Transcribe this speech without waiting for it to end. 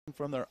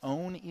from their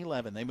own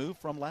 11. They move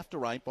from left to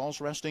right.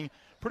 Ball's resting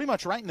pretty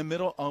much right in the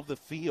middle of the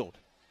field.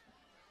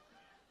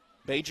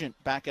 Bajent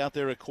back out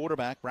there at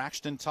quarterback.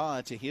 Braxton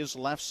Todd to his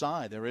left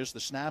side. There is the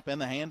snap and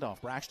the handoff.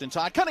 Braxton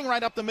Todd cutting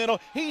right up the middle.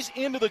 He's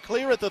into the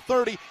clear at the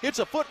 30. It's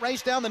a foot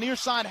race down the near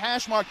side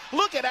hash mark.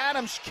 Look at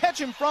Adams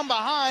catch him from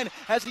behind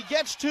as he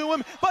gets to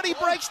him, but he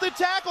breaks the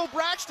tackle.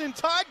 Braxton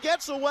Todd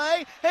gets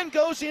away and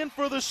goes in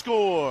for the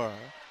score.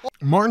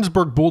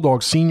 Martinsburg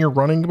Bulldogs senior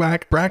running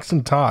back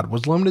Braxton Todd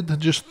was limited to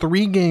just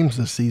 3 games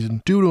this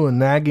season due to a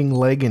nagging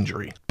leg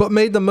injury, but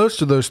made the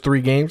most of those 3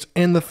 games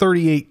and the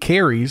 38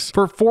 carries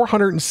for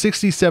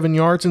 467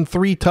 yards and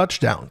 3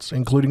 touchdowns,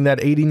 including that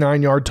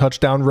 89-yard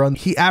touchdown run.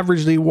 He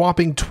averaged a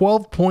whopping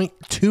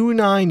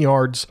 12.29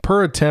 yards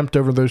per attempt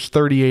over those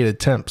 38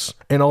 attempts.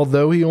 And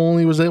although he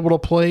only was able to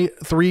play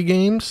 3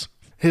 games,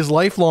 his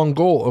lifelong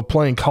goal of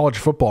playing college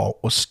football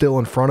was still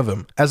in front of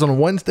him, as on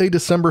Wednesday,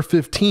 December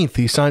 15th,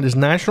 he signed his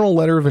national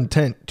letter of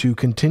intent to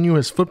continue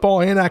his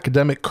football and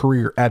academic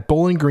career at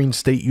Bowling Green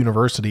State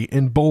University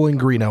in Bowling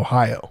Green,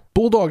 Ohio.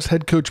 Bulldogs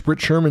head coach Britt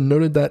Sherman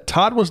noted that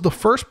Todd was the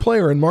first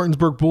player in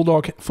Martinsburg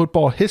Bulldog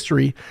football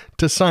history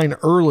to sign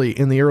early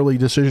in the early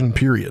decision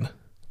period.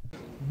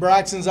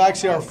 Braxton's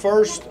actually our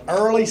first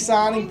early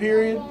signing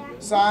period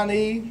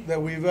signee that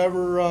we've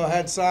ever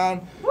had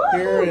signed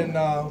here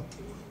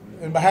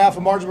in behalf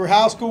of Martinsburg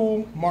High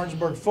School,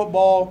 Martinsburg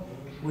football,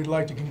 we'd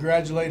like to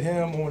congratulate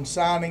him on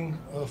signing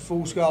a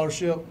full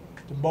scholarship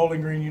to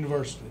Bowling Green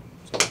University.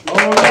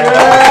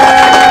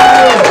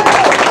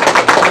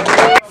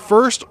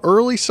 First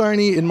early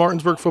signee in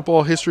Martinsburg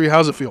football history.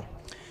 How's it feel?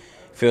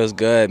 Feels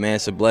good, man.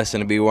 It's a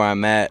blessing to be where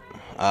I'm at.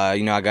 I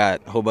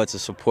got a whole bunch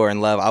of support and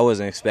love I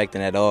wasn't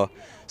expecting at all,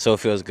 so it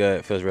feels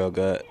good. It feels real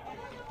good.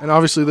 And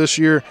obviously this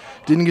year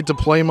didn't get to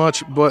play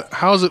much, but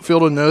how does it feel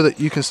to know that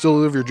you can still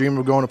live your dream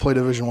of going to play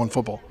Division I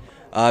football?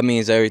 It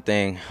means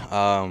everything.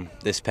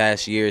 This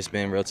past year has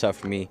been real tough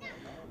for me,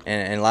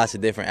 and lots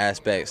of different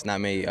aspects not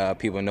many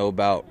people know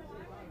about.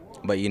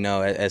 But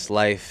it's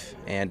life,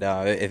 and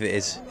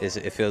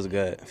it feels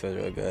good. It feels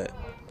real good.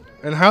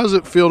 And how does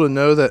it feel to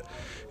know that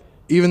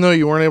even though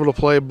you weren't able to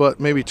play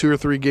but maybe 2 or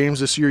 3 games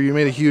this year, you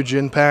made a huge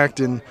impact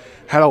and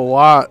had a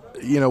lot,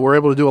 were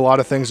able to do a lot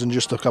of things in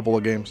just a couple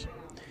of games?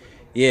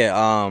 Yeah,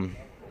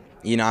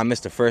 I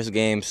missed the first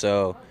game,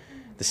 so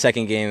the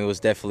second game it was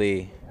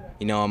definitely,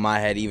 in my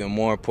head even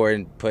more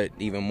important, put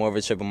even more of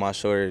a chip on my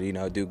shoulder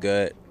to, do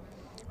good.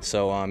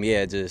 So,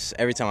 just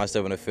every time I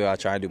step on the field, I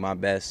try to do my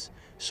best,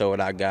 show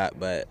what I got,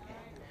 but,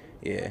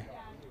 yeah.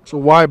 So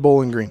why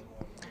Bowling Green?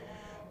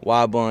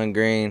 Why Bowling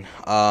Green?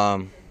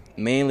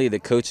 Mainly the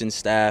coaching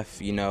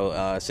staff,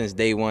 since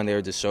day one, they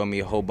were just showing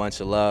me a whole bunch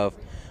of love.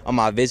 On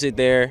my visit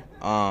there,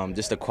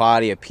 just the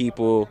quality of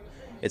people.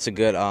 It's a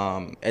good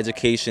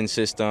education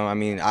system. I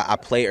mean, I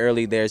play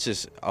early there. It's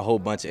just a whole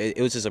bunch.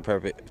 It was just a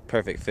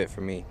perfect fit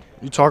for me.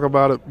 You talk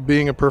about it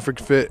being a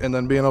perfect fit and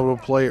then being able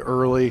to play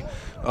early.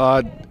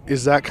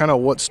 Is that kind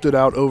of what stood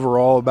out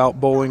overall about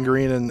Bowling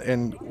Green,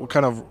 and what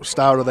kind of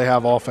style do they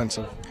have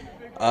offensive?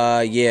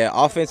 Yeah,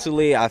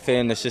 offensively, I fit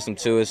in the system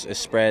too. It's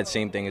spread,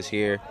 same thing as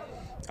here.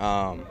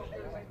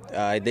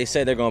 They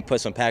said they're going to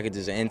put some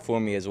packages in for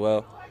me as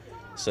well,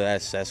 so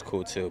that's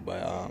cool too.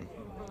 But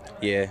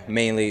yeah,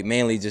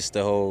 mainly just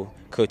the whole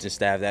coaching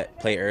staff that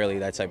play early,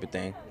 that type of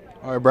thing.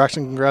 All right,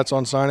 Braxton, congrats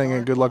on signing,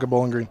 and good luck at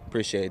Bowling Green.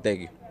 Appreciate it.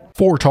 Thank you.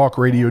 For Talk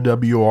Radio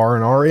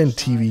WRNR and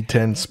TV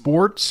 10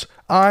 Sports,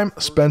 I'm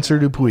Spencer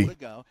Dupuis.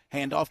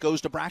 Handoff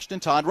goes to Braxton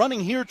Todd,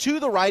 running here to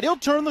the right. He'll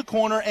turn the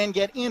corner and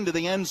get into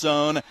the end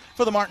zone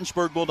for the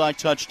Martinsburg Bulldog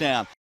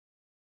touchdown.